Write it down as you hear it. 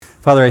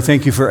Father, I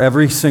thank you for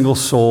every single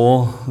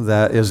soul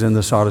that is in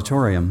this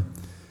auditorium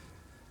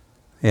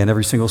and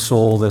every single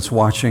soul that's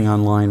watching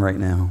online right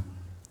now.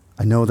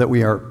 I know that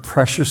we are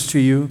precious to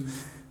you.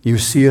 You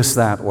see us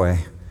that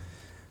way.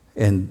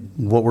 And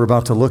what we're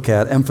about to look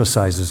at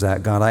emphasizes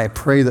that. God, I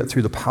pray that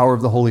through the power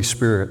of the Holy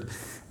Spirit,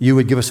 you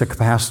would give us a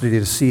capacity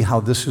to see how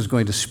this is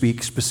going to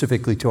speak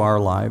specifically to our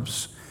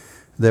lives,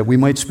 that we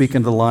might speak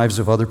into the lives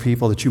of other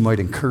people, that you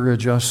might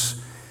encourage us,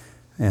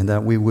 and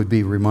that we would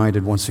be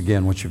reminded once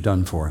again what you've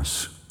done for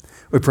us.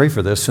 We pray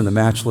for this in the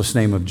matchless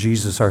name of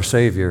Jesus, our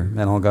Savior,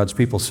 and all God's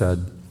people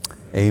said,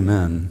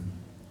 amen.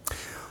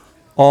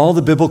 All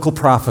the biblical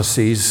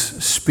prophecies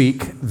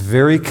speak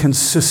very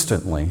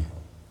consistently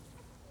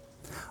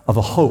of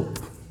a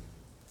hope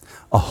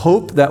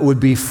that would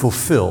be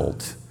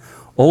fulfilled.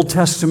 Old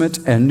Testament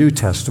and New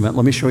Testament.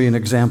 Let me show you an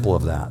example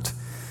of that.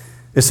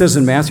 It says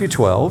in Matthew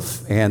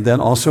 12, and then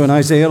also in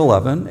Isaiah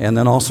 11, and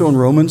then also in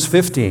Romans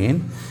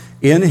 15,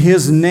 in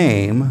his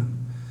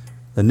name,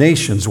 the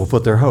nations will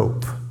put their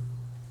hope.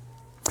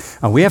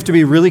 Now, we have to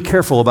be really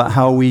careful about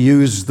how we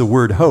use the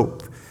word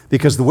hope,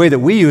 because the way that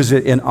we use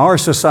it in our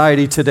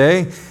society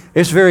today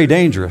is very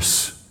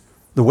dangerous.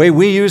 The way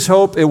we use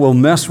hope, it will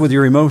mess with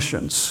your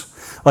emotions.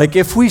 Like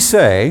if we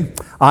say,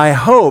 I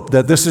hope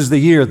that this is the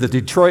year the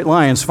Detroit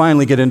Lions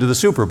finally get into the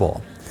Super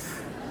Bowl.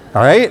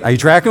 All right? Are you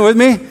tracking with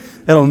me?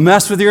 It'll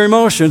mess with your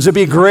emotions. It'd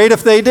be great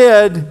if they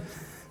did.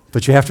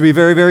 But you have to be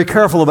very, very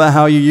careful about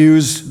how you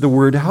use the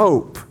word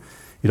hope.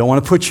 You don't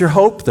want to put your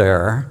hope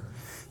there.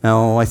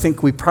 Now, I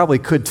think we probably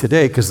could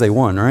today because they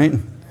won, right?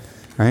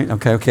 Right?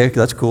 Okay,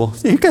 that's cool.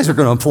 You guys are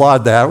going to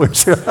applaud that,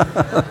 which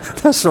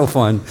that's so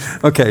fun.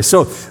 Okay,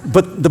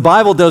 but the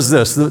Bible does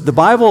this. The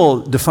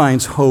Bible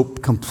defines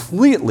hope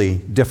completely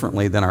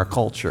differently than our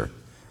culture.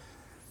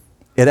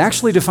 It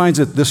actually defines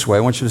it this way.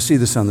 I want you to see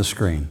this on the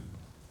screen.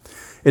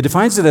 It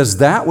defines it as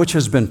that which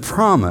has been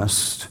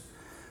promised,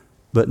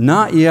 but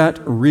not yet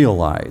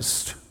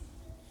realized.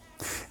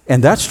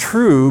 And that's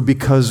true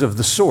because of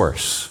the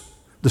source.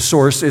 The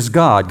source is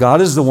God. God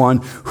is the one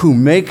who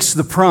makes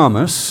the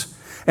promise.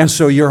 And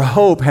so your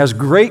hope has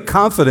great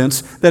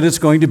confidence that it's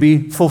going to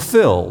be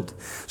fulfilled.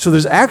 So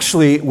there's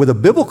actually, with a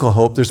biblical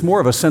hope, there's more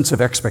of a sense of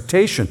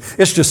expectation.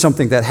 It's just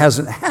something that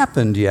hasn't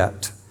happened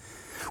yet.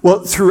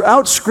 Well,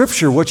 throughout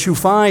Scripture, what you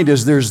find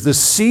is there's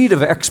this seed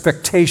of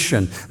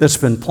expectation that's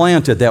been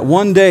planted, that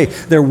one day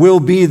there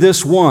will be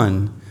this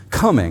one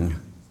coming.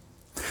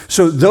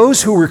 So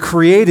those who were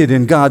created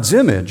in God's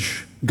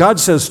image, God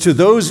says to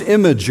those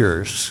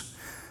imagers,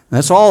 and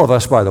that's all of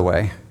us, by the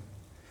way,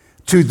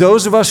 to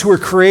those of us who are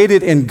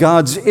created in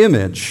God's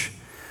image,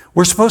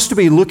 we're supposed to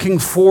be looking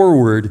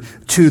forward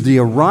to the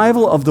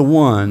arrival of the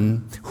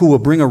one who will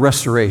bring a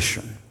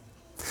restoration.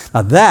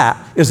 Now that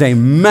is a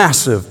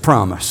massive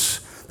promise.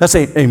 That's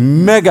a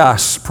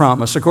megas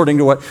promise according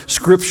to what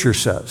Scripture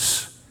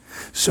says.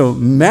 So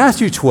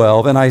Matthew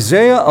 12 and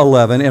Isaiah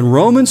 11 and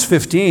Romans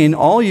 15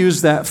 all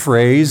use that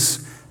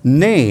phrase,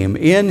 name.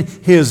 In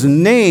his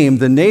name,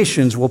 the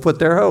nations will put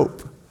their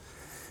hope.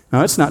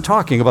 Now it's not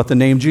talking about the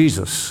name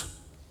Jesus.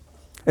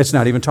 It's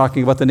not even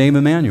talking about the name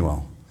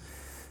Emmanuel.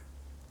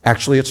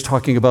 Actually, it's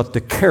talking about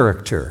the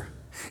character.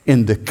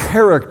 In the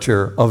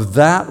character of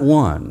that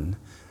one,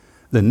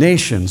 the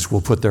nations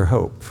will put their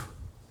hope.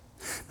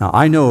 Now,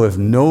 I know of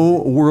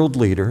no world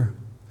leader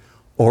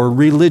or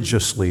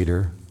religious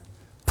leader,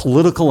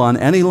 political on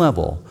any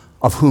level,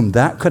 of whom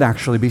that could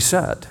actually be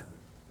said.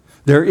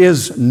 There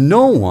is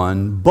no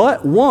one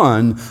but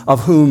one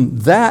of whom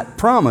that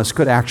promise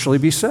could actually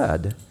be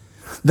said.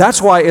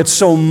 That's why it's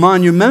so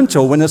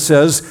monumental when it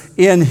says,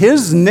 in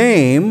his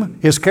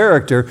name, his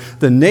character,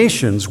 the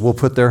nations will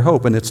put their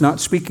hope. And it's not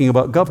speaking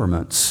about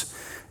governments.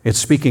 It's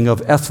speaking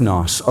of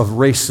ethnos, of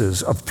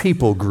races, of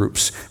people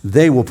groups.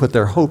 They will put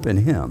their hope in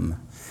him.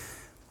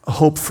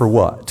 Hope for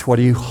what? What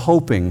are you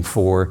hoping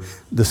for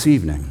this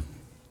evening?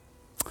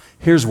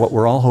 Here's what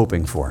we're all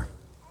hoping for,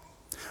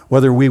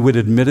 whether we would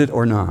admit it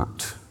or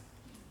not.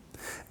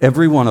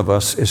 Every one of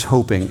us is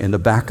hoping in the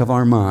back of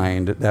our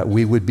mind that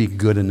we would be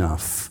good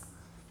enough,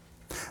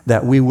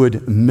 that we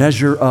would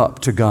measure up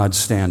to God's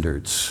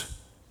standards.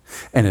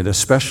 And it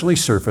especially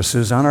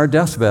surfaces on our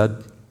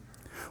deathbed.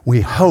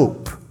 We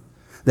hope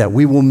that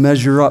we will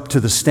measure up to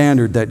the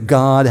standard that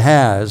God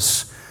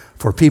has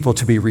for people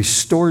to be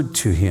restored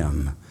to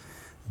him.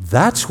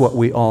 That's what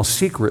we all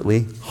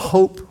secretly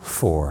hope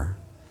for,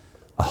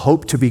 a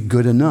hope to be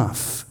good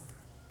enough.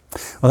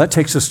 Well, that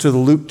takes us to the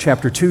Luke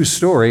chapter 2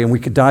 story, and we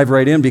could dive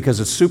right in because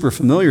it's super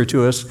familiar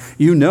to us.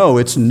 You know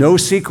it's no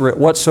secret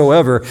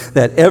whatsoever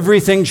that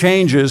everything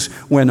changes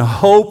when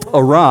hope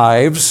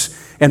arrives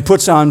and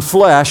puts on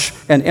flesh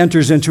and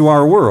enters into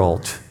our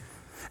world.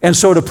 And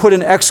so to put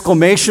an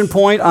exclamation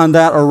point on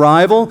that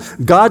arrival,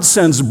 God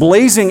sends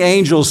blazing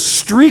angels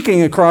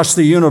streaking across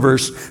the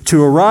universe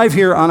to arrive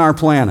here on our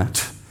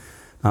planet.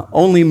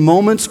 Only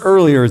moments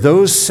earlier,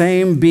 those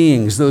same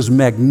beings, those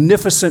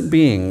magnificent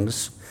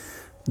beings,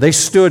 they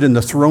stood in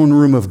the throne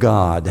room of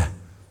God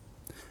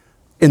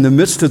in the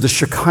midst of the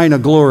Shekinah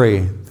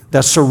glory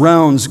that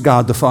surrounds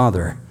God the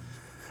Father.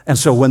 And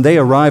so when they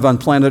arrive on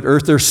planet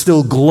Earth, they're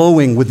still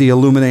glowing with the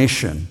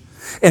illumination.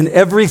 And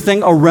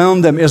everything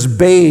around them is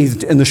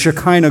bathed in the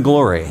Shekinah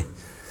glory.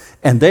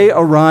 And they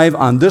arrive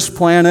on this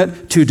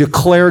planet to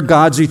declare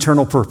God's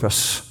eternal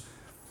purpose.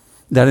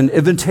 That an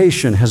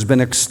invitation has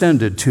been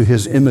extended to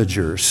his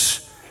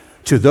imagers.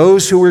 To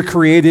those who were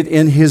created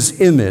in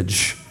his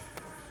image,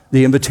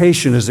 the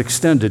invitation is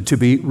extended to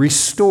be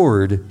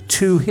restored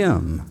to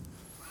him.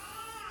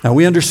 Now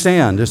we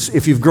understand,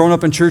 if you've grown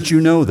up in church, you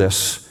know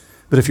this.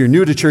 But if you're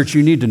new to church,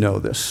 you need to know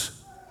this.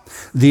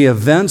 The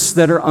events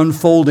that are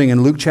unfolding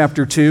in Luke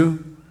chapter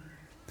 2,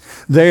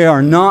 they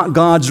are not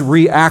God's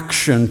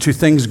reaction to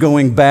things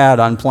going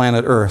bad on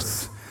planet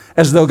Earth,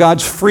 as though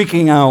God's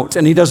freaking out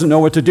and he doesn't know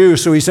what to do,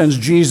 so he sends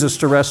Jesus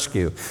to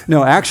rescue.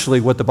 No,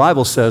 actually, what the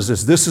Bible says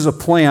is this is a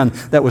plan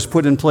that was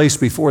put in place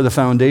before the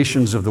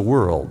foundations of the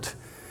world.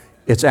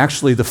 It's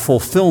actually the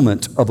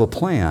fulfillment of a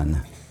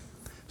plan.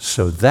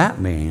 So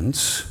that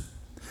means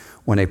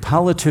when a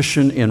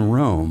politician in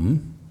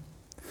Rome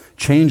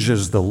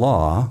changes the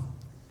law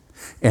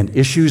and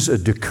issues a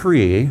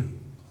decree,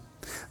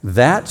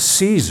 that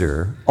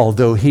Caesar,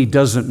 although he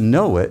doesn't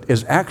know it,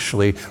 is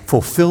actually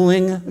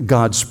fulfilling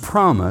God's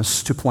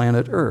promise to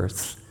planet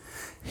Earth.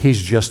 He's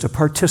just a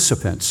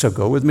participant. So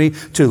go with me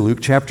to Luke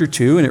chapter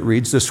 2, and it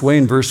reads this way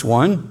in verse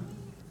 1.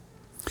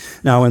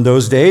 Now in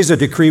those days a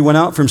decree went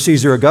out from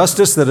Caesar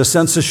Augustus that a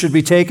census should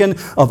be taken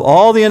of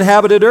all the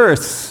inhabited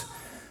earth.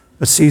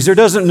 But Caesar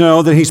doesn't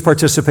know that he's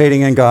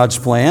participating in God's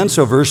plan.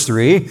 So verse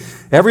 3,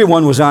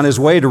 everyone was on his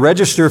way to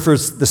register for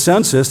the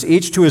census,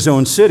 each to his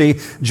own city.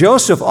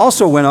 Joseph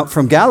also went up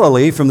from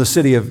Galilee, from the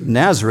city of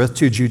Nazareth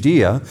to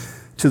Judea,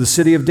 to the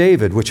city of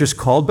David, which is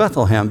called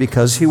Bethlehem,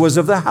 because he was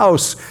of the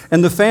house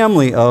and the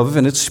family of,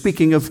 and it's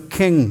speaking of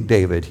King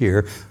David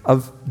here,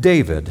 of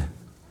David.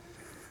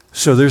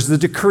 So there's the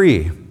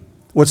decree.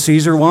 What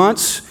Caesar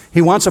wants?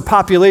 He wants a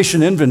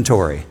population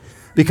inventory.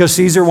 Because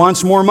Caesar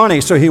wants more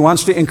money, so he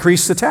wants to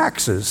increase the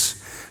taxes.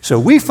 So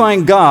we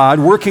find God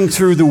working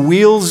through the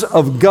wheels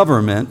of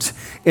government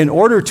in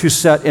order to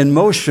set in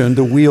motion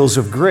the wheels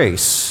of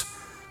grace.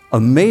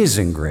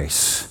 Amazing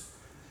grace.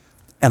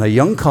 And a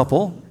young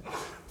couple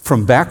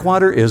from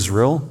backwater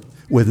Israel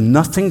with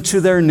nothing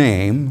to their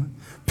name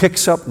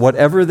picks up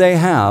whatever they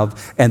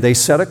have, and they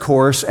set a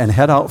course and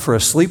head out for a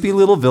sleepy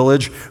little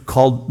village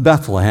called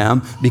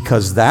Bethlehem,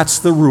 because that's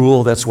the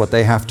rule, that's what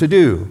they have to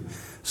do.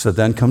 So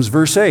then comes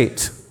verse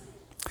 8.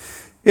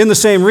 In the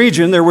same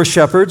region, there were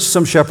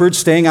some shepherds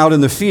staying out in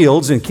the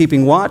fields and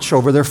keeping watch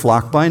over their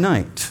flock by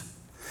night.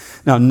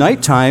 Now,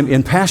 nighttime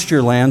in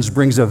pasture lands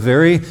brings a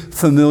very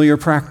familiar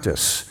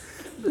practice,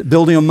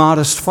 building a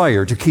modest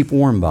fire to keep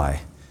warm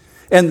by.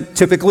 And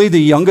typically, the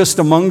youngest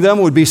among them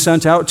would be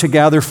sent out to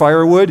gather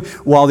firewood,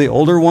 while the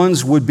older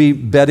ones would be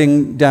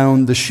bedding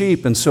down the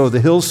sheep. And so the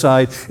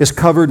hillside is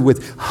covered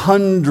with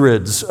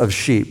hundreds of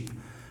sheep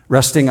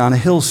resting on a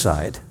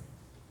hillside.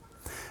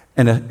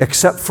 And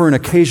except for an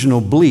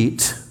occasional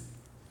bleat,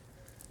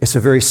 it's a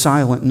very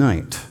silent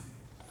night.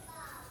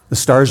 The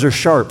stars are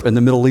sharp in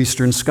the Middle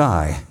Eastern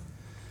sky.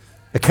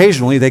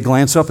 Occasionally, they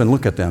glance up and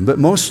look at them, but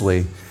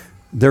mostly,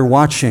 they're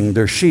watching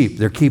their sheep.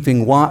 They're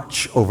keeping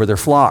watch over their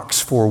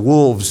flocks for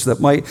wolves that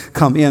might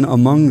come in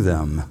among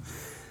them.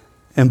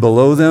 And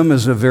below them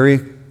is a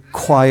very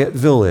quiet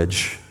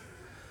village,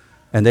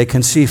 and they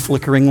can see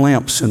flickering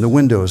lamps in the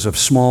windows of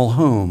small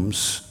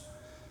homes.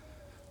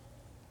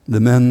 The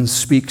men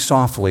speak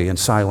softly in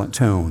silent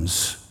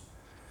tones.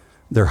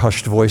 Their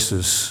hushed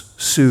voices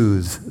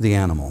soothe the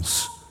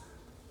animals.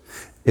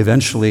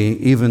 Eventually,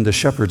 even the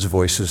shepherds'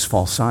 voices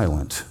fall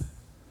silent,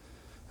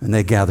 and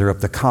they gather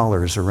up the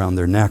collars around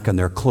their neck and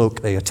their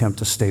cloak. They attempt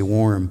to stay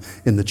warm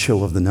in the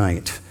chill of the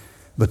night,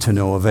 but to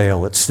no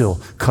avail. It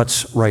still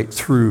cuts right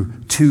through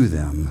to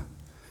them.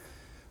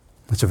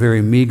 It's a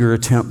very meager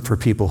attempt for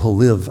people who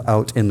live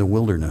out in the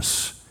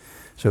wilderness.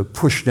 So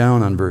push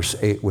down on verse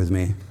 8 with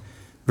me.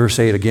 Verse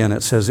 8 again,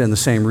 it says, in the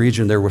same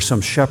region there were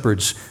some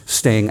shepherds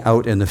staying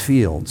out in the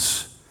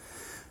fields.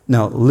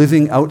 Now,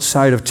 living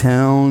outside of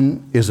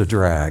town is a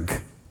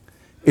drag.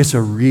 It's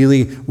a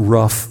really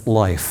rough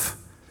life.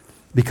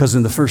 Because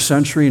in the first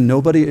century,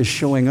 nobody is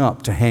showing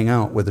up to hang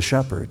out with the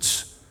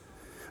shepherds.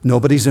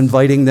 Nobody's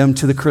inviting them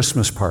to the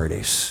Christmas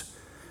parties.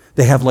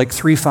 They have like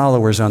 3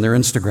 followers on their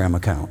Instagram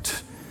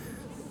account.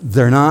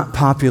 They're not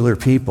popular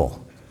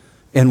people.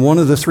 And one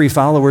of the 3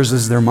 followers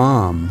is their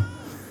mom.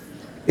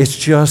 It's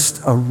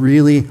just a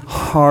really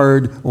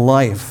hard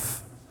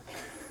life.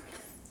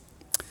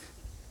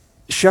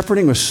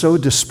 Shepherding was so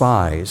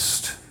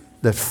despised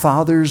that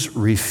fathers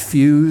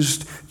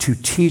refused to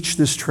teach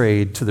this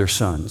trade to their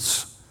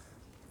sons.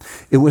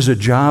 It was a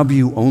job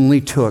you only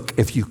took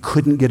if you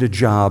couldn't get a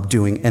job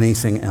doing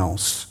anything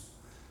else.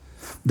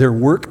 Their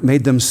work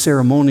made them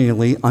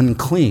ceremonially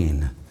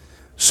unclean,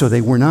 so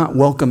they were not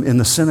welcome in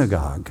the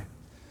synagogue.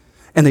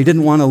 And they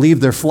didn't want to leave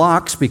their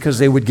flocks because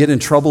they would get in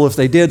trouble if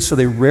they did, so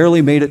they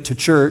rarely made it to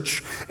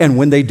church. And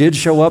when they did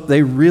show up,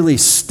 they really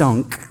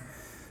stunk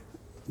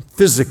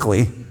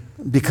physically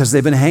because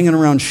they've been hanging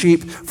around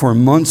sheep for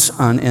months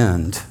on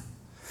end.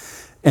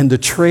 And the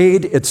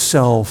trade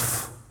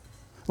itself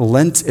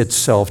lent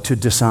itself to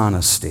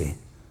dishonesty.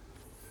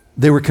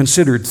 They were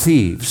considered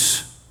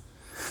thieves.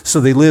 So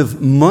they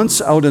live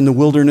months out in the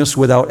wilderness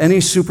without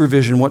any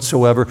supervision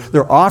whatsoever.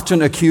 They're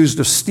often accused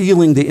of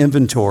stealing the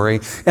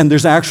inventory. And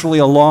there's actually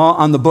a law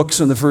on the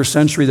books in the first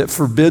century that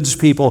forbids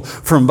people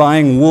from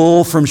buying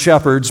wool from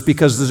shepherds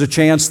because there's a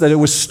chance that it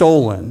was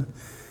stolen.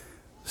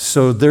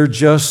 So they're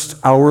just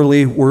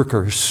hourly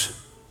workers.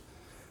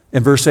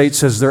 And verse 8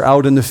 says they're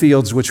out in the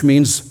fields, which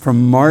means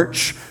from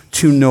March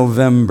to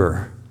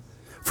November.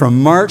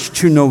 From March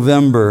to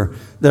November,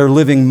 they're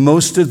living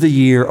most of the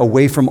year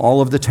away from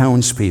all of the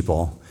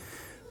townspeople,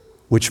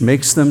 which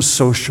makes them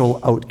social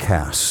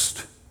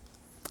outcasts.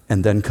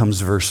 And then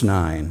comes verse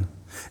 9.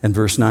 And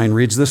verse 9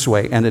 reads this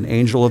way, and an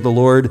angel of the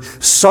Lord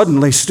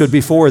suddenly stood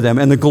before them,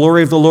 and the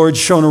glory of the Lord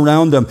shone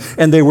around them,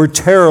 and they were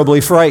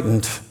terribly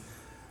frightened.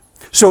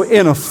 So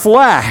in a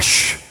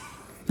flash,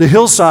 the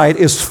hillside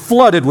is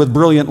flooded with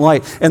brilliant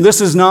light. And this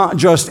is not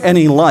just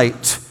any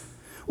light.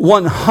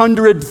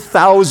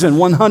 100,000,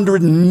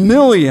 100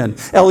 million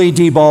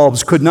LED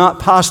bulbs could not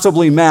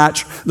possibly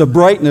match the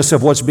brightness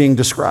of what's being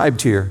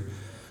described here.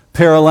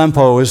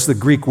 Paralempo is the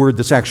Greek word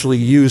that's actually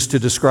used to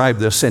describe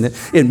this, and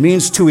it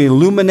means to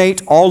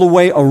illuminate all the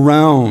way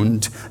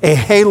around. A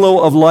halo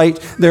of light.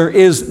 There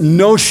is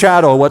no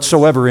shadow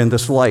whatsoever in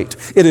this light.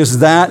 It is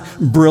that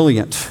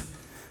brilliant.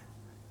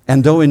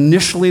 And though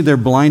initially they're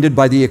blinded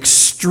by the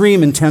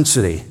extreme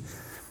intensity,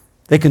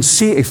 they can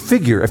see a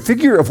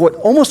figure of what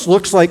almost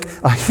looks like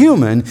a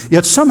human,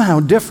 yet somehow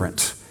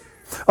different.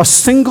 A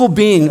single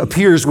being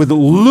appears with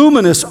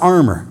luminous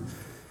armor,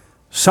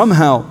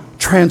 somehow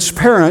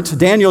transparent.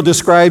 Daniel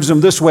describes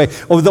him this way,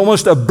 with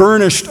almost a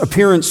burnished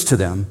appearance to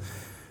them.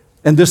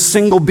 And this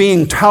single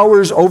being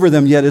towers over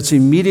them, yet it's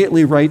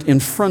immediately right in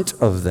front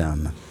of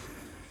them.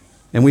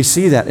 And we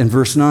see that in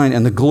verse 9,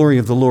 and the glory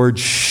of the Lord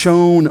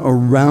shone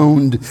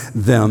around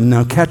them.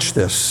 Now catch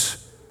this.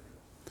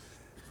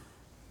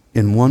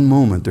 In one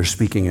moment, they're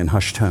speaking in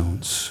hushed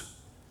tones.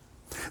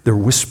 They're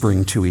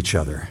whispering to each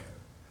other.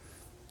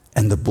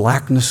 And the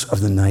blackness of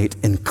the night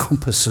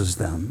encompasses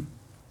them.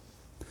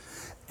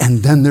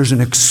 And then there's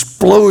an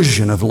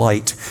explosion of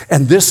light.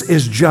 And this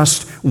is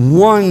just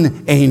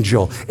one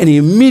angel. And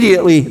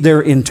immediately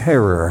they're in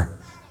terror.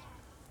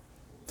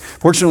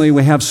 Fortunately,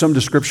 we have some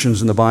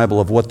descriptions in the Bible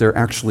of what they're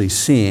actually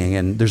seeing.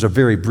 And there's a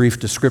very brief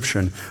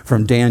description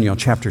from Daniel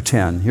chapter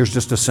 10. Here's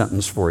just a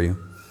sentence for you.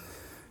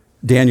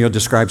 Daniel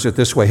describes it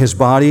this way. His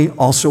body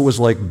also was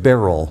like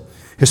beryl.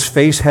 His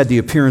face had the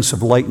appearance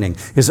of lightning.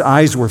 His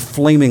eyes were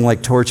flaming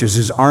like torches.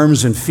 His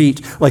arms and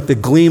feet like the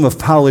gleam of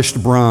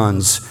polished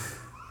bronze.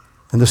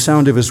 And the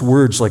sound of his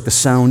words like the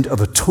sound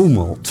of a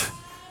tumult.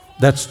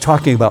 That's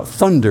talking about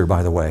thunder,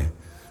 by the way.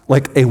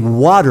 Like a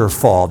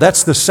waterfall.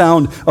 That's the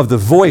sound of the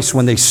voice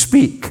when they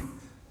speak.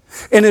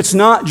 And it's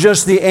not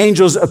just the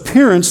angel's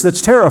appearance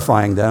that's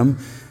terrifying them,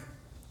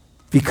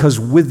 because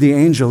with the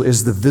angel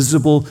is the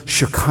visible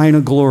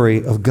Shekinah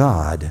glory of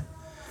God.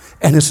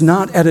 And it's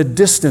not at a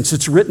distance.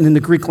 It's written in the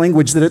Greek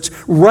language that it's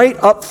right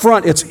up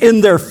front. It's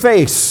in their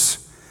face.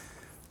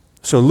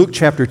 So Luke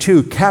chapter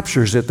 2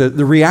 captures it.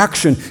 The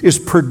reaction is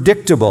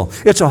predictable.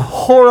 It's a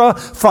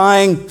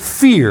horrifying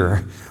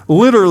fear,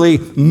 literally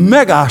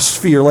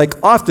megasphere,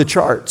 like off the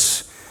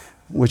charts,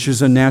 which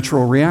is a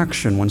natural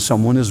reaction when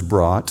someone is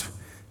brought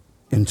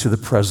into the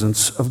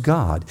presence of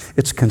God.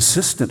 It's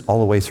consistent all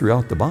the way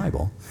throughout the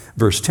Bible.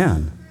 Verse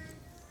 10.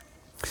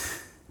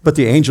 But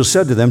the angel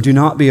said to them, "Do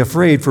not be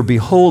afraid, for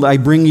behold, I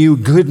bring you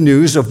good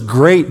news of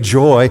great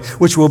joy,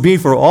 which will be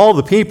for all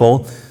the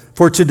people.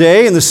 For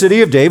today in the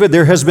city of David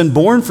there has been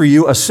born for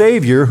you a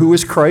Savior who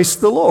is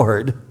Christ the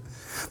Lord."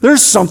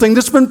 There's something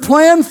that's been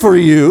planned for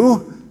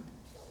you.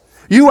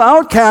 You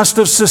outcast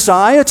of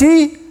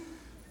society.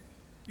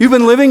 You've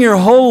been living your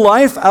whole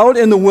life out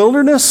in the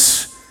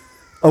wilderness,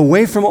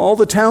 away from all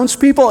the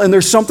townspeople, and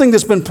there's something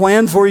that's been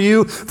planned for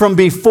you from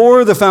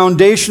before the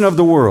foundation of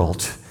the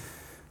world.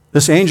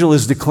 This angel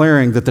is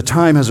declaring that the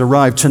time has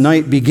arrived.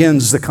 Tonight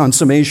begins the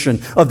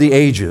consummation of the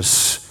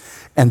ages.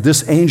 And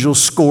this angel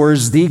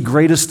scores the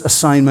greatest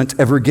assignment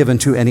ever given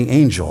to any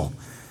angel.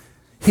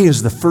 He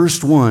is the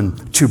first one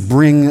to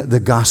bring the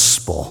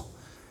gospel.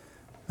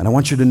 And I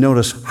want you to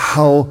notice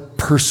how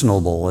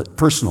personal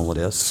it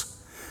is.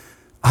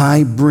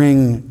 I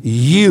bring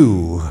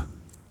you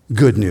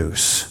good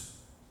news.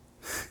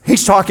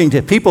 He's talking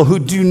to people who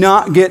do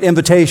not get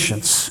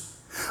invitations.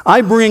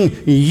 I bring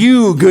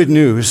you good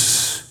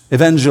news.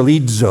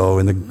 Evangelizo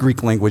in the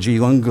Greek language,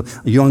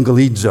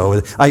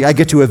 euangelizo. I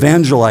get to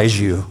evangelize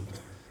you.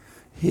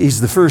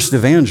 He's the first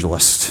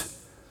evangelist.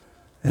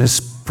 And it's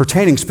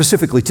pertaining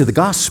specifically to the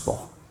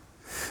gospel.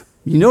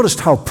 You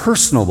noticed how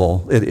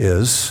personable it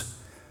is,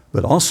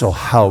 but also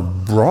how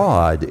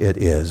broad it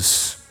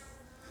is.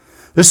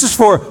 This is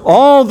for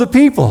all the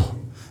people.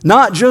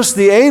 Not just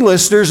the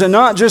A-listers and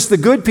not just the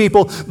good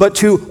people, but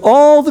to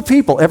all the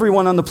people,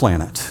 everyone on the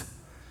planet.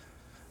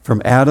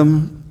 From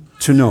Adam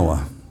to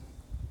Noah.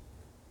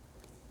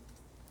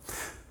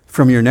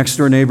 From your next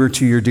door neighbor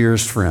to your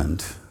dearest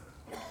friend.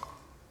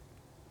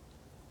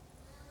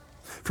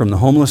 From the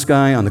homeless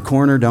guy on the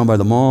corner down by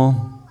the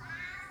mall,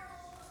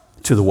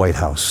 to the White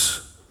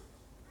House.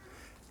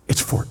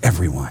 It's for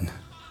everyone.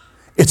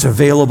 It's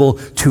available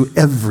to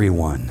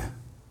everyone.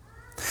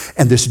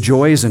 And this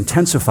joy is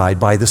intensified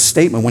by the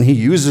statement when he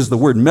uses the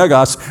word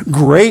megas,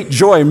 great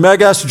joy,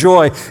 megas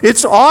joy.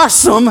 It's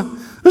awesome.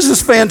 This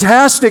is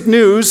fantastic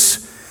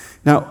news.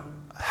 Now,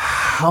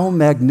 how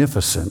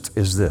magnificent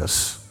is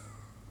this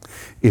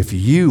if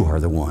you are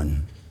the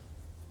one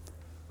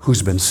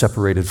who's been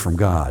separated from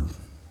God?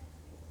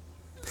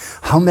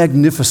 How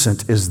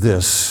magnificent is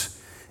this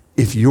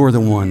if you're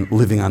the one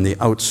living on the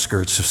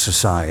outskirts of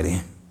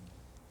society?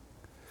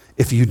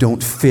 If you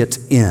don't fit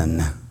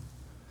in,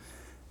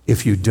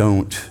 if you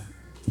don't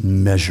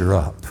measure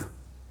up.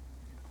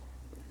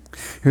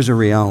 Here's a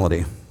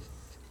reality.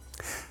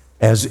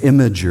 As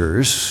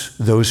imagers,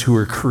 those who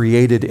are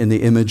created in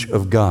the image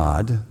of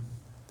God,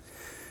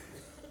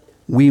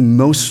 we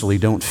mostly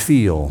don't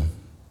feel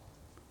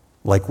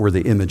like we're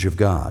the image of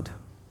God.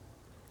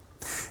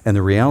 And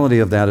the reality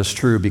of that is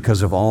true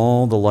because of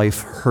all the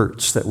life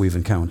hurts that we've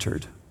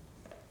encountered.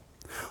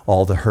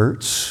 All the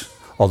hurts,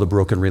 all the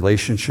broken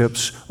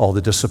relationships, all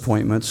the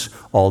disappointments,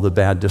 all the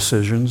bad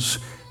decisions.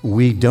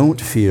 We don't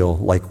feel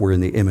like we're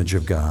in the image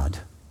of God.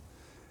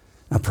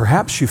 Now,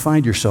 perhaps you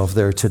find yourself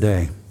there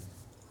today.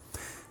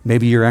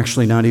 Maybe you're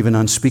actually not even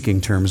on speaking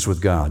terms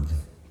with God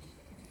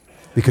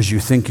because you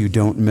think you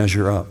don't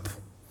measure up.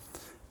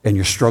 And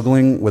you're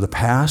struggling with a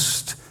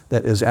past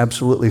that is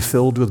absolutely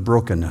filled with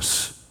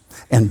brokenness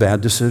and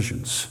bad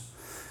decisions.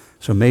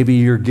 So maybe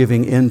you're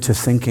giving in to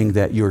thinking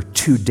that you're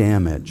too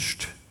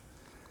damaged.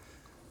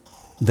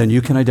 Then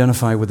you can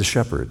identify with the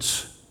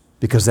shepherds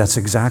because that's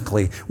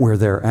exactly where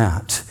they're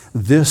at.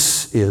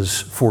 This is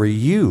for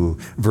you,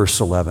 verse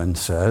 11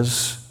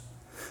 says.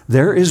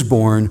 There is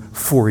born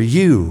for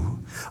you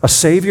a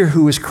Savior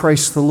who is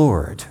Christ the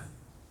Lord.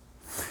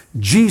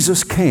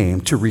 Jesus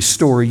came to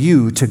restore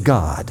you to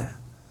God.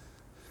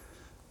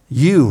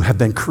 You have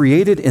been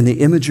created in the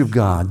image of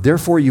God.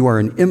 Therefore, you are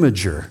an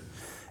imager,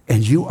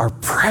 and you are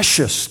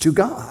precious to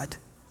God.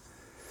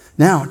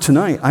 Now,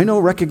 tonight, I know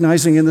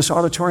recognizing in this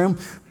auditorium,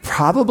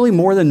 probably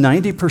more than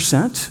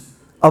 90%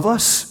 of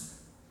us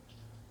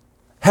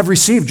have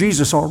received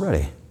Jesus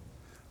already.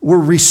 We're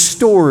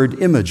restored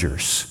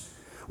imagers.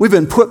 We've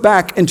been put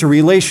back into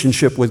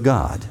relationship with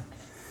God.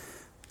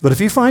 But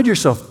if you find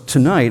yourself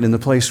tonight in the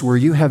place where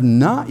you have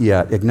not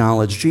yet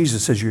acknowledged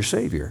Jesus as your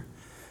Savior,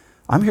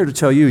 I'm here to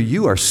tell you,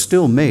 you are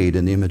still made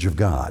in the image of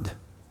God.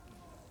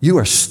 You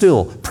are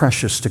still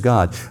precious to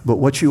God. But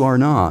what you are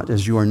not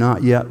is you are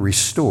not yet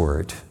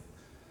restored.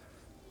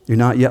 You're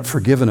not yet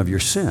forgiven of your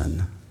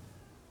sin.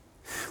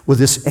 Well,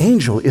 this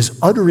angel is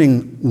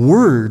uttering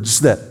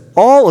words that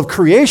all of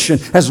creation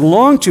has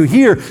longed to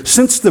hear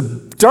since the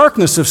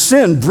darkness of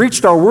sin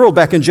breached our world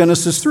back in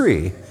Genesis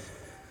 3.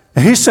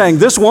 And he's saying,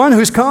 this one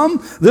who's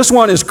come, this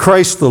one is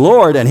Christ the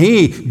Lord, and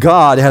he,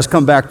 God, has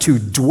come back to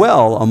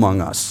dwell among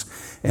us.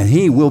 And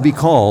he will be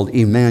called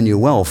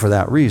Emmanuel for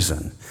that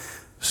reason.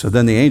 So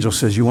then the angel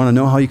says, you want to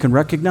know how you can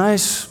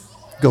recognize?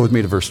 Go with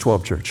me to verse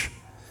 12, church.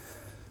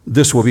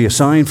 This will be a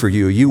sign for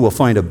you. You will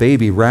find a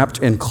baby wrapped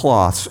in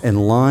cloths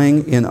and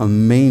lying in a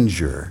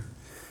manger.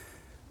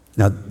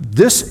 Now,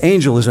 this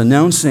angel is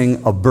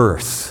announcing a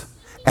birth.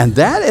 And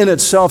that in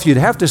itself, you'd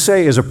have to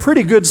say, is a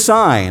pretty good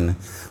sign.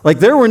 Like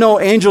there were no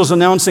angels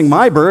announcing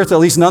my birth, at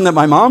least none that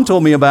my mom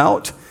told me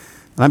about.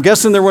 And I'm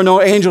guessing there were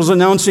no angels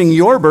announcing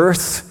your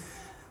birth.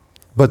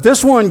 But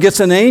this one gets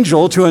an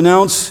angel to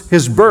announce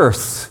his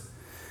birth.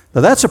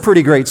 Now that's a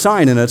pretty great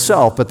sign in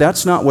itself, but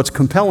that's not what's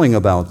compelling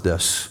about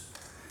this.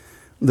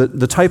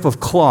 The type of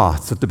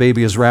cloth that the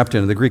baby is wrapped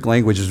in the Greek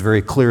language is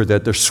very clear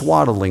that they're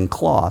swaddling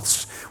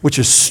cloths, which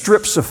is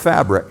strips of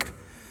fabric,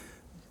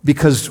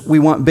 because we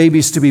want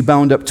babies to be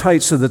bound up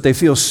tight so that they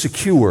feel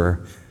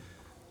secure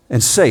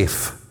and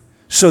safe.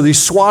 So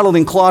these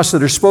swaddling cloths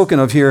that are spoken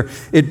of here,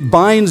 it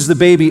binds the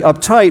baby up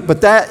tight,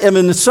 but that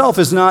in itself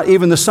is not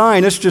even the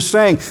sign. It's just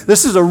saying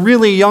this is a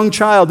really young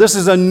child. This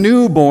is a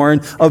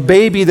newborn, a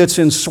baby that's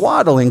in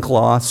swaddling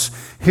cloths.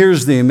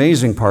 Here's the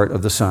amazing part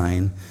of the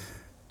sign.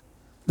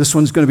 This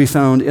one's going to be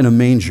found in a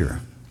manger,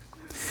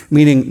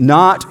 meaning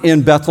not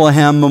in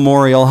Bethlehem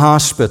Memorial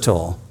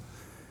Hospital.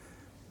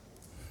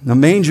 The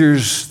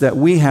mangers that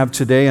we have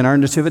today in our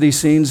nativity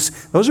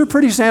scenes, those are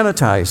pretty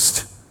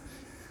sanitized.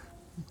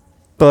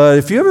 But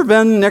if you've ever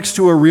been next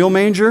to a real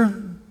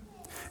manger,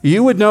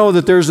 you would know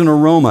that there's an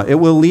aroma. It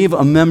will leave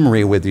a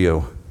memory with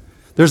you.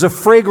 There's a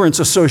fragrance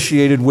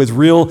associated with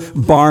real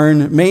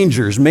barn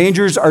mangers.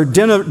 Mangers are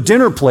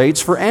dinner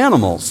plates for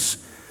animals.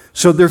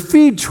 So they're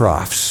feed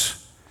troughs.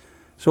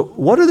 So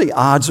what are the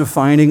odds of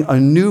finding a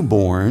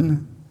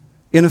newborn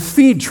in a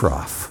feed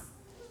trough?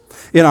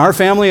 In our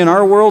family, in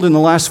our world, in the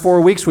last 4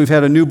 weeks, we've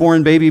had a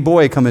newborn baby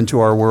boy come into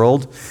our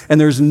world, and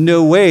there's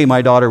no way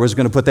my daughter was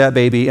going to put that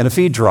baby in a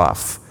feed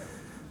trough.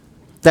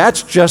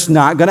 That's just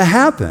not going to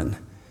happen.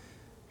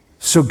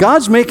 So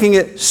God's making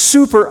it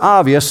super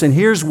obvious, and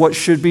here's what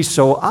should be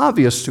so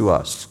obvious to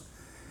us.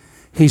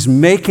 He's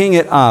making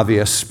it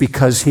obvious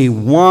because he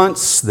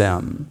wants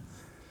them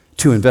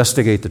to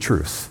investigate the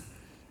truth.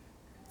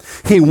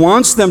 He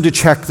wants them to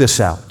check this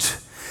out.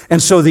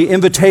 And so the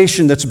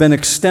invitation that's been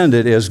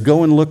extended is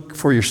go and look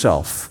for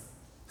yourself.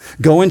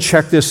 Go and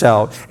check this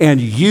out, and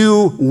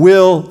you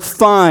will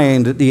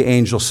find, the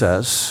angel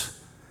says.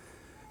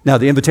 Now,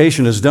 the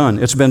invitation is done.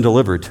 It's been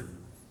delivered.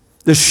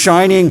 The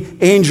shining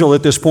angel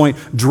at this point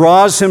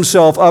draws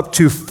himself up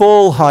to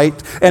full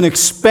height and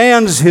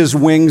expands his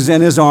wings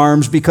and his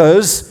arms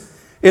because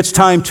it's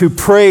time to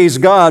praise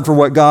God for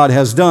what God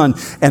has done.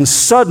 And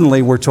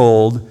suddenly, we're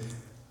told,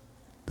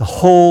 the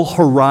whole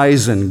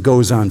horizon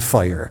goes on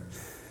fire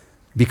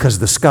because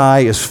the sky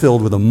is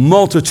filled with a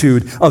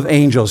multitude of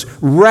angels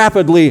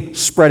rapidly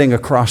spreading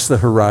across the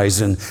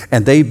horizon.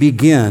 And they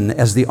begin,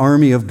 as the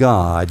army of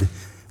God,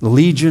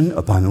 legion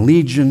upon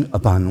legion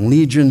upon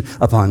legion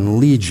upon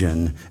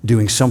legion,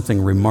 doing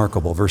something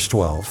remarkable. Verse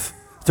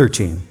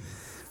 13.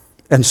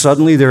 And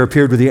suddenly there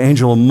appeared with the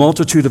angel a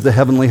multitude of the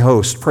heavenly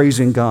host,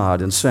 praising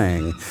God and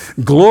saying,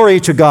 "Glory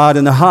to God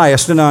in the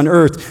highest, and on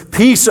earth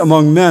peace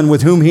among men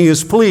with whom he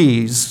is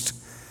pleased."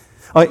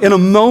 In a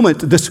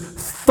moment, this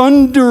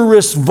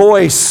thunderous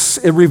voice,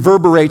 it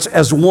reverberates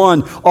as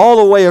one all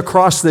the way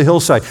across the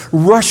hillside,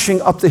 rushing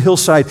up the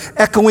hillside,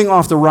 echoing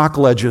off the rock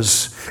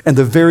ledges, and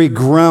the very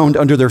ground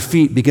under their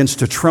feet begins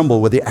to tremble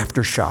with the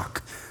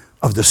aftershock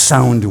of the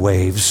sound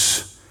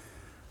waves.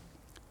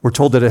 We're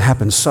told that it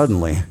happened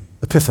suddenly,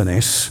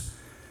 epiphanies.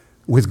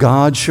 With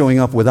God showing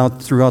up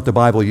throughout the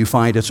Bible, you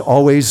find it's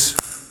always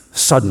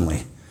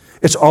suddenly.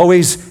 It's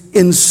always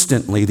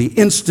instantly, the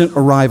instant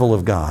arrival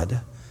of God.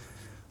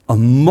 A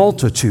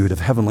multitude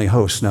of heavenly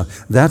hosts. Now,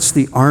 that's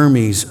the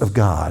armies of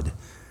God.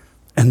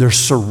 And they're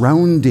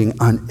surrounding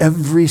on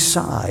every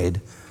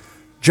side.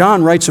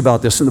 John writes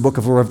about this in the book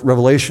of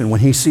Revelation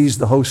when he sees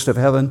the host of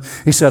heaven.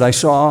 He said, "I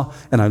saw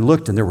and I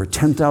looked, and there were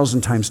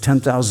 10,000 times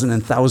 10,000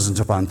 and thousands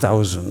upon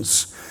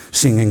thousands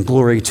singing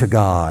glory to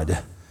God."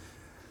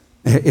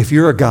 If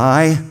you're a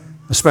guy,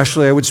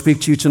 especially I would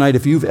speak to you tonight,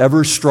 if you've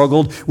ever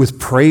struggled with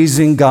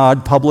praising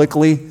God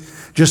publicly,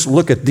 just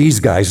look at these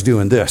guys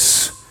doing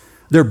this.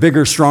 They're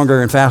bigger,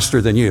 stronger, and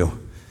faster than you.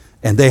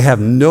 And they have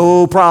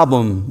no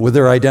problem with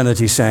their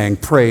identity saying,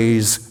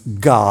 "Praise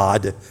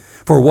God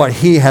for what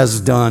he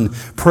has done.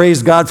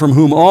 Praise God from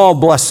whom all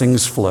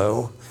blessings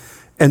flow."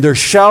 And they're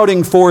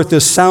shouting forth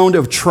this sound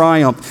of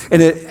triumph,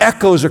 and it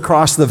echoes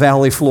across the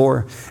valley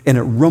floor, and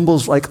it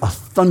rumbles like a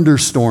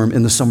thunderstorm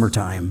in the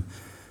summertime.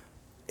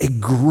 A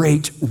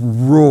great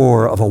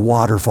roar of a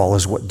waterfall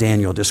is what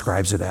Daniel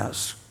describes it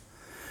as.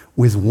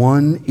 With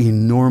one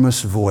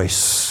enormous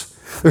voice,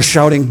 they're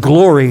shouting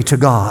glory to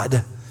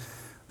God.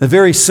 A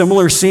very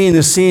similar scene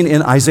is seen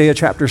in Isaiah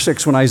chapter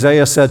 6 when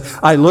Isaiah said,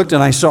 "I looked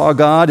and I saw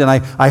God, and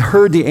I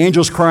heard the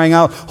angels crying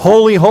out,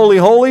 'Holy, holy,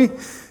 holy.'"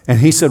 And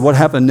he said what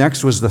happened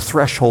next was the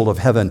threshold of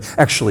heaven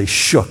actually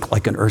shook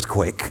like an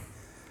earthquake.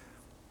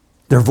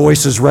 Their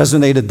voices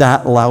resonated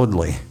that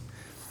loudly.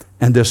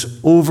 And this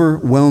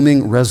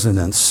overwhelming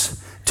resonance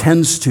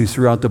tends to,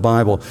 throughout the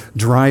Bible,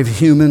 drive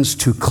humans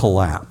to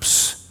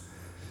collapse.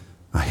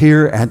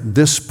 Here at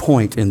this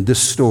point in this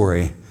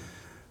story,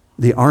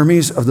 the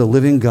armies of the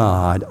living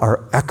God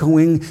are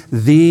echoing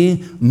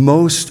the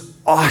most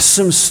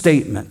awesome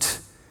statement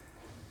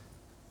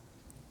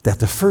that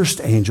the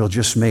first angel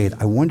just made.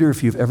 I wonder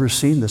if you've ever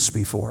seen this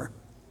before.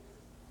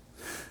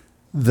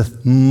 The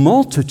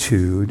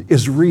multitude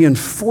is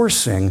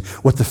reinforcing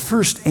what the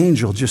first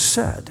angel just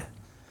said.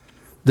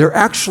 They're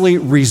actually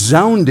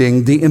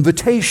resounding the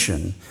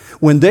invitation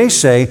when they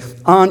say,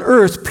 "On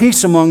earth,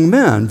 peace among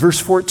men." Verse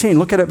 14,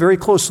 look at it very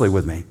closely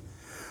with me.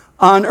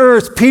 "On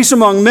earth, peace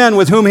among men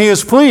with whom he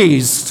is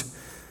pleased."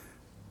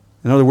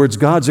 In other words,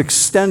 God's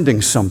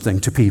extending something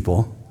to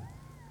people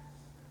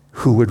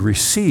who would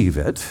receive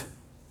it.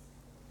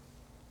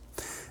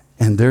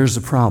 And there's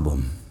the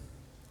problem.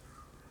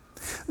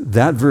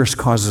 That verse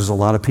causes a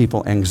lot of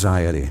people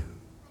anxiety.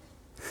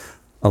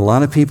 A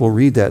lot of people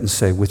read that and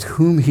say, "with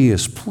whom he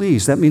is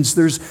pleased." That means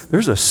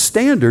there's a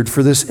standard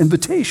for this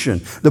invitation.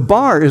 The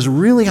bar is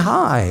really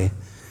high.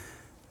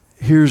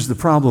 Here's the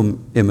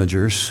problem,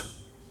 imagers.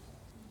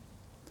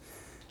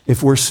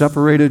 If we're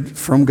separated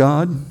from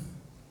God,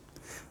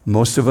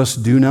 most of us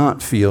do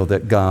not feel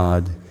that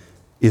God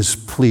is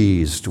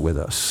pleased with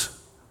us.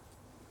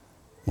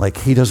 Like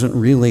he doesn't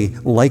really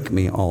like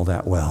me all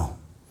that well.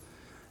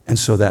 And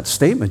so that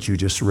statement you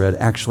just read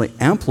actually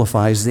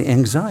amplifies the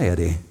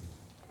anxiety.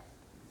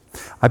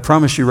 I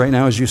promise you right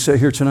now, as you sit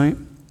here tonight,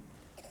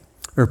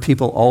 there are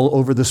people all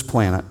over this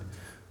planet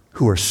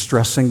who are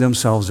stressing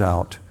themselves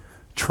out,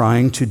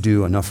 trying to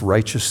do enough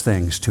righteous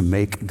things to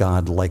make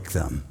God like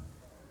them.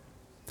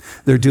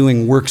 They're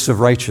doing works of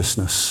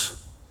righteousness.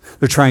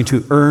 They're trying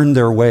to earn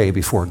their way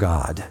before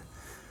God,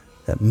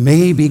 that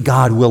maybe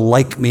God will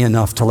like me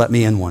enough to let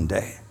me in one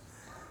day.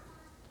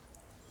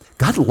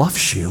 God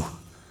loves you.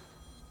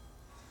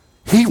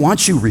 He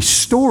wants you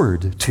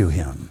restored to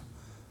him.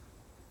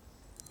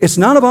 It's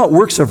not about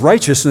works of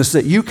righteousness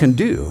that you can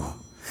do.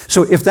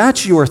 So if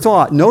that's your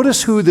thought,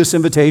 notice who this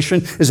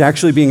invitation is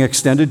actually being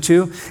extended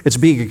to. It's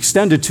being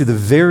extended to the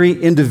very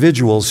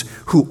individuals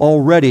who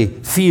already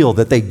feel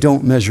that they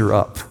don't measure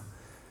up.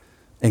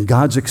 And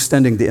God's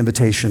extending the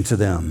invitation to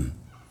them.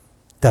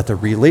 that the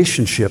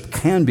relationship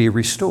can be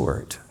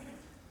restored.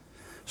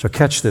 So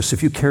catch this.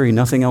 If you carry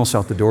nothing else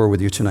out the door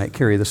with you tonight,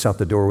 carry this out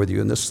the door with you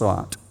in this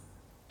thought.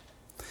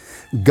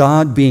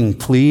 God being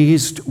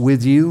pleased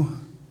with you,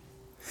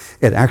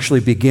 it actually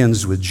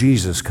begins with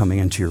Jesus coming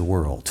into your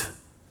world.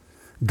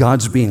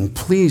 God's being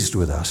pleased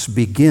with us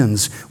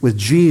begins with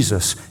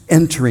Jesus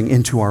entering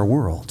into our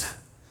world.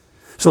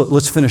 So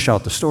let's finish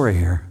out the story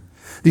here.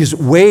 These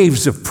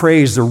waves of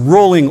praise, they're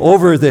rolling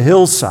over the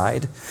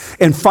hillside.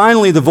 And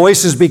finally, the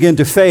voices begin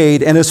to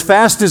fade. And as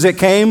fast as it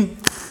came,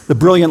 the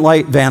brilliant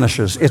light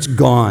vanishes. It's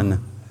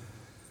gone.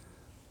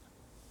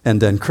 And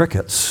then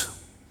crickets.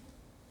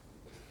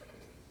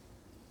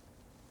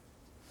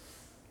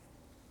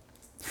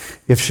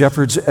 If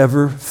shepherds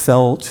ever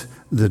felt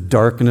the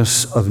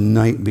darkness of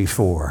night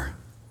before,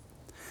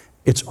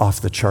 it's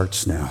off the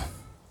charts now.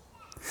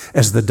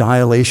 As the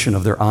dilation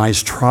of their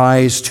eyes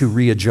tries to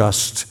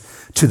readjust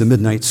to the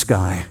midnight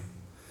sky,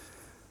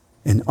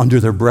 and under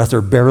their breath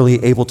are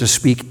barely able to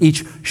speak,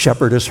 each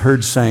shepherd is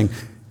heard saying,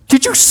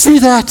 "Did you see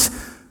that?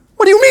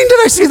 What do you mean, did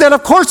I see that?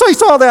 Of course I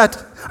saw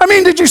that. I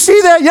mean, did you see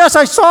that? Yes,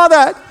 I saw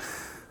that."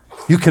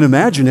 You can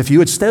imagine if you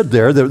had stood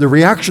there, the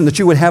reaction that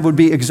you would have would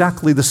be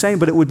exactly the same,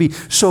 but it would be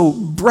so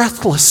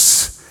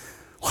breathless.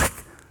 Like,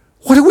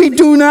 what do we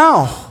do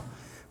now?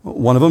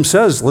 One of them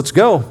says, let's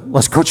go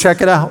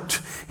check it out.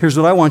 Here's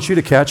what I want you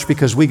to catch,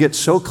 because we get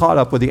so caught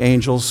up with the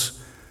angels,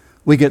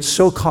 we get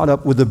so caught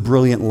up with the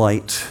brilliant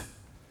light.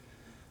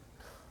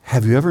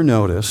 Have you ever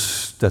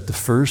noticed that the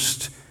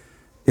first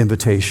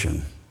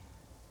invitation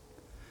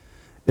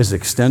is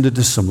extended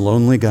to some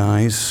lonely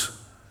guys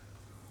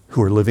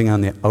who are living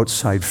on the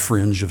outside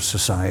fringe of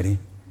society?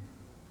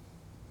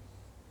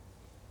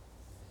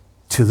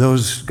 To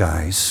those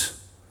guys,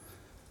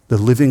 the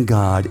living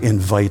God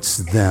invites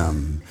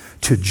them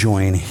to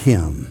join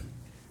him.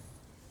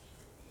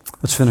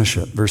 Let's finish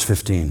it. Verse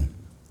 15.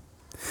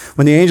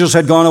 When the angels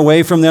had gone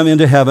away from them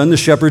into heaven, the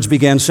shepherds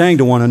began saying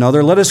to one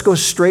another, "Let us go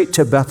straight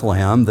to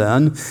Bethlehem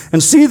then,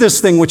 and see this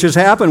thing which has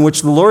happened,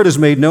 which the Lord has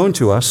made known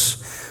to us."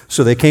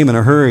 So they came in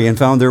a hurry and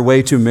found their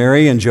way to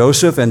Mary and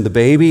Joseph and the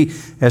baby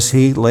as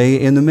he lay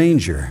in the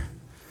manger.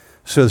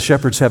 So the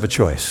shepherds have a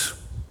choice.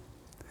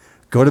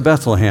 Go to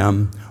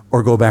Bethlehem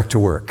or go back to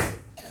work.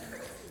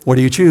 What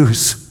do you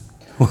choose?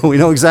 Well, we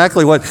know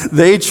exactly what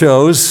they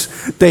chose.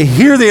 They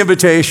hear the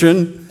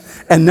invitation,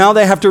 and now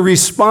they have to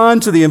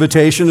respond to the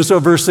invitation. And so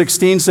verse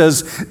 16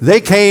 says,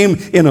 they came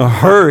in a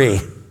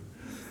hurry.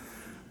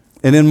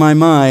 And in my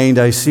mind,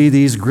 I see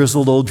these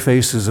grizzled old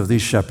faces of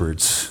these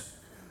shepherds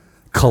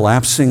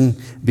collapsing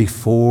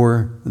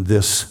before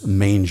this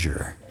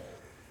manger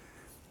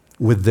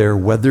with their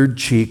weathered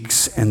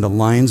cheeks and the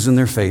lines in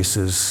their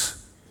faces,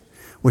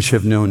 which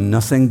have known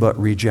nothing but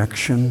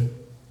rejection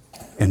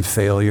and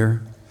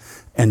failure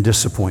and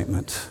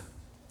disappointment.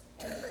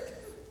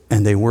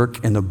 And they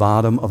work in the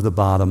bottom of the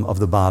bottom of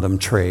the bottom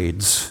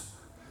trades,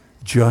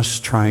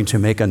 just trying to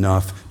make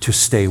enough to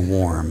stay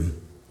warm.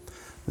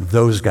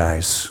 Those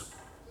guys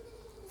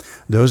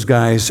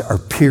are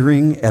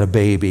peering at a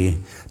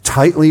baby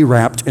tightly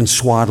wrapped in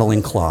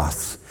swaddling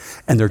cloth,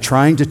 and they're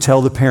trying to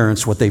tell the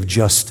parents what they've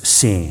just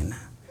seen.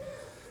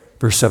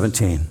 Verse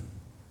 17.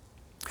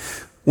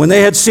 When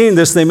they had seen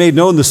this, they made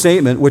known the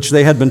statement which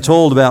they had been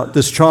told about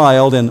this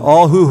child, and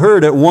all who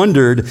heard it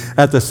wondered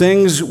at the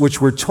things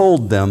which were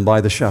told them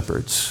by the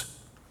shepherds.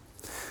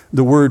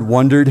 The word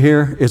wondered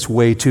here, it's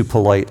way too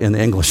polite in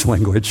the English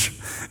language.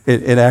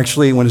 It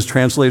actually, when it's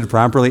translated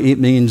properly, it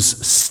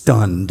means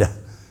stunned.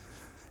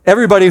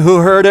 Everybody who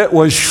heard it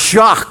was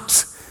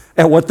shocked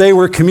at what they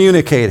were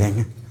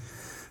communicating.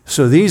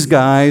 So these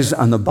guys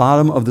on the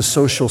bottom of the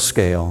social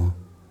scale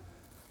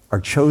are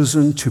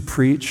chosen to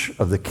preach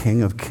of the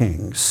King of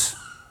Kings.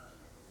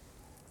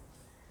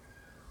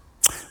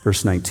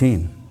 Verse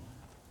 19.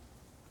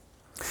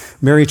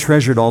 Mary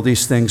treasured all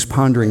these things,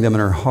 pondering them in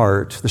her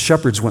heart. The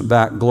shepherds went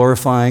back,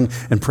 glorifying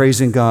and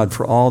praising God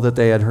for all that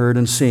they had heard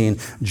and seen,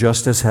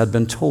 just as had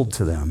been told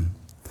to them.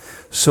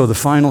 So the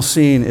final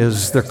scene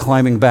is they're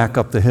climbing back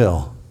up the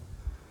hill,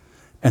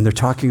 and they're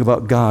talking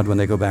about God when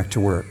they go back to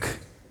work.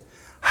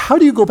 How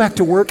do you go back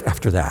to work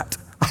after that?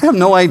 I have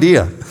no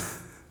idea.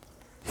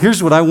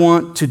 Here's what I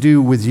want to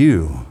do with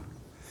you.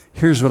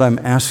 Here's what I'm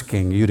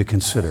asking you to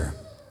consider.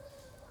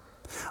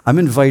 I'm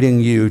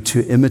inviting you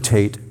to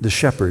imitate the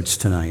shepherds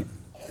tonight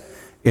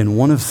in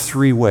one of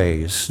three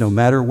ways, no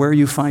matter where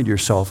you find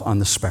yourself on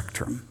the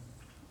spectrum.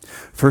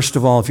 First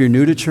of all, if you're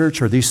new to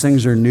church or these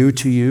things are new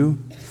to you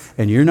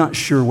and you're not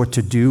sure what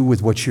to do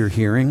with what you're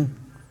hearing,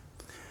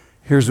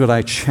 here's what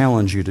I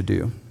challenge you to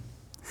do.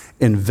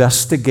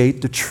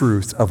 Investigate the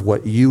truth of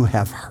what you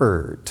have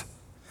heard,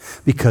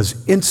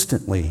 because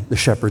instantly the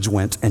shepherds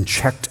went and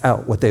checked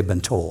out what they've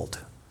been told.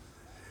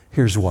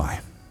 Here's why.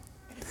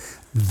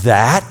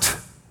 That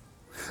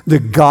the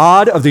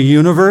God of the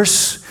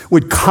universe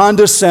would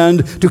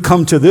condescend to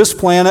come to this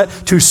planet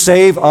to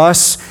save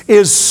us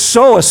is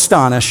so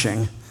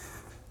astonishing.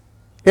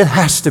 It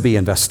has to be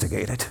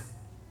investigated.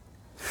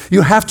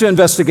 You have to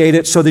investigate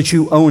it so that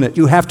you own it.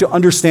 You have to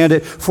understand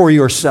it for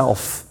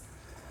yourself.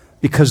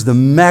 because the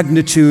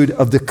magnitude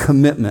of the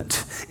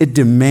commitment, it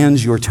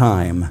demands your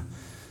time.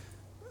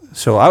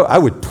 So I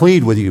would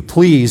plead with you,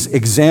 please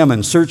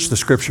examine, search the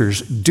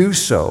scriptures, do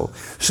so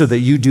that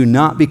you do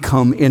not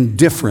become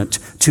indifferent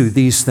to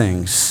these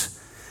things,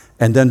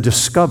 and then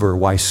discover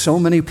why so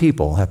many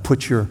people have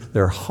put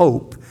their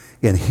hope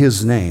in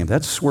his name.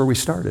 That's where we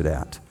started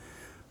at.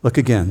 Look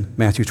again,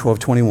 Matthew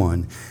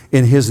 12:21.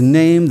 In his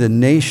name, the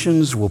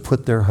nations will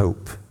put their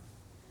hope.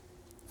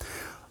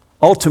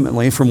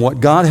 Ultimately, from what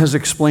God has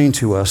explained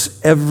to us,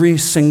 every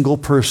single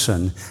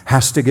person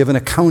has to give an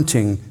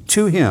accounting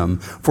to him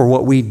for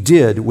what we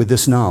did with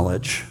this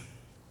knowledge.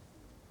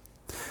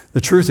 The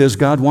truth is,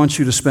 God wants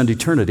you to spend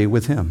eternity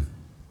with him.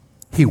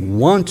 He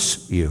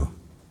wants you.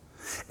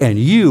 And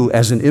you,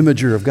 as an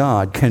imager of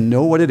God, can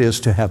know what it is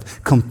to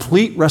have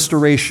complete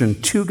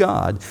restoration to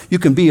God. You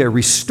can be a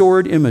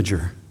restored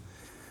imager.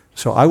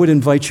 So I would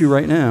invite you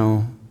right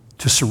now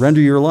to surrender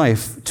your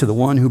life to the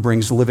one who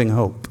brings living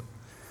hope.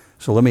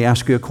 So let me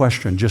ask you a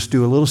question. Just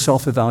do a little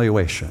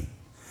self-evaluation.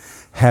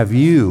 Have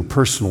you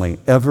personally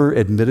ever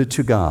admitted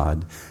to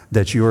God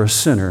that you're a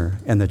sinner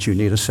and that you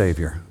need a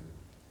Savior?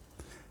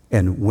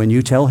 And when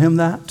you tell him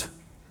that,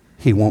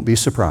 he won't be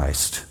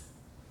surprised.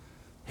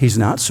 He's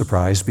not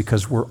surprised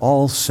because we're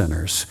all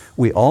sinners.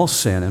 We all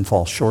sin and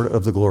fall short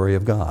of the glory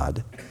of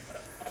God.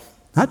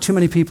 Not too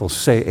many people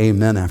say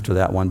amen after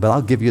that one, but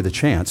I'll give you the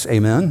chance.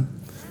 Amen?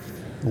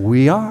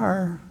 We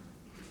are.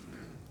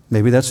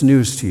 Maybe that's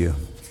news to you.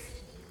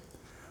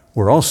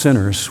 We're all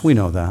sinners. We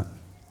know that.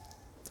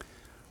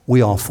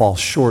 We all fall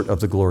short of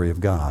the glory of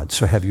God.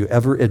 So have you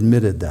ever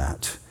admitted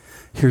that?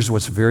 Here's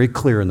what's very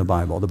clear in the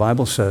Bible. The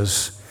Bible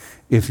says,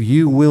 if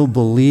you will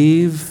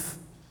believe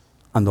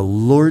on the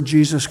Lord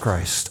Jesus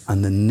Christ,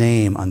 on the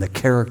name, on the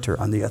character,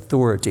 on the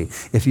authority,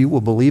 if you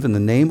will believe in the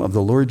name of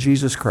the Lord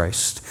Jesus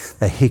Christ,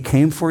 that he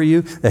came for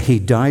you, that he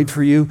died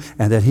for you,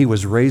 and that he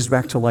was raised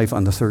back to life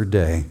on the third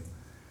day,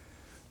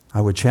 I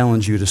would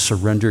challenge you to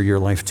surrender your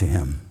life to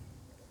him.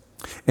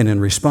 And in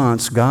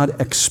response, God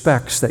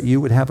expects that you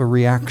would have a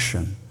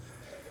reaction.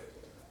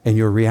 And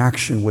your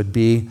reaction would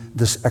be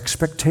this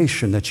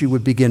expectation that you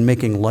would begin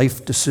making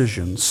life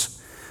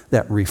decisions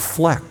that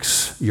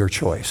reflects your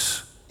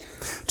choice.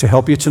 To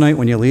help you tonight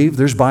when you leave,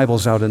 there's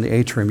Bibles out in the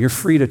atrium. You're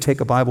free to take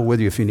a Bible with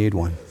you if you need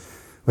one.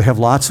 We have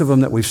lots of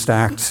them that we've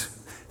stacked.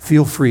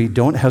 Feel free,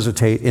 don't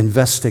hesitate,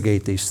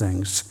 investigate these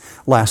things.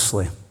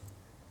 Lastly,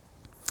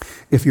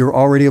 if you're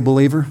already a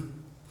believer,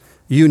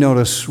 you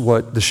notice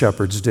what the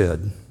shepherds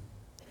did.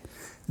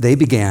 They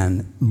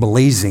began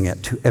blazing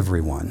it to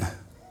everyone.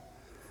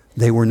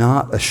 They were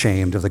not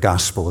ashamed of the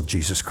gospel of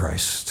Jesus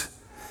Christ.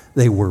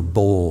 They were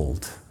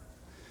bold.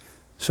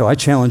 So I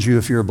challenge you,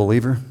 if you're a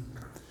believer,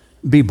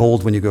 be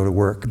bold when you go to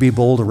work. Be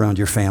bold around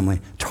your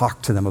family.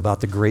 Talk to them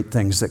about the great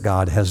things that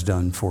God has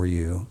done for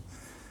you.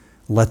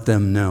 Let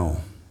them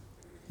know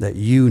that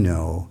you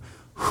know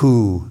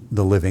who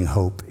the living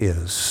hope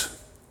is.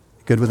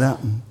 Good with that?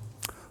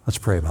 Let's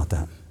pray about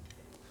that.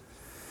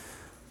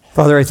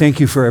 Father, I thank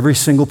you for every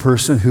single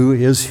person who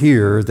is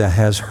here that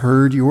has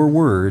heard your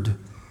word,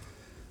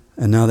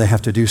 and now they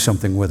have to do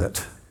something with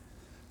it.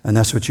 And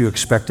that's what you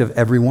expect of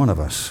every one of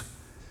us.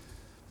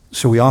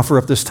 So we offer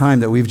up this time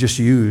that we've just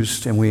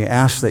used, and we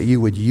ask that you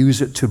would use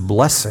it to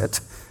bless it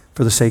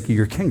for the sake of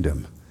your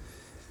kingdom.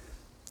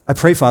 I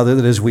pray, Father,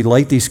 that as we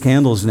light these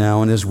candles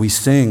now and as we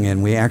sing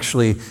and we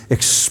actually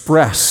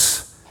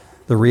express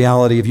the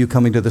reality of you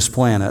coming to this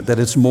planet, that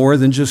it's more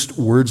than just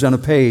words on a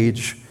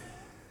page,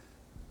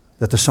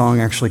 that the song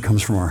actually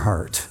comes from our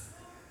heart,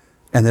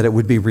 and that it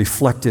would be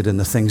reflected in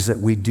the things that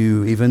we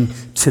do even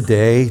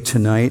today,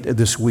 tonight,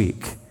 this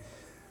week.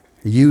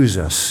 Use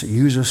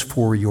us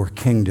for your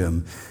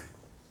kingdom,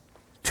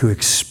 to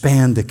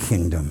expand the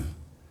kingdom,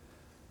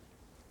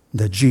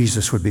 that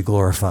Jesus would be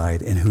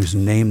glorified, in whose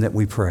name that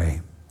we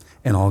pray.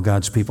 And all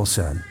God's people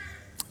said,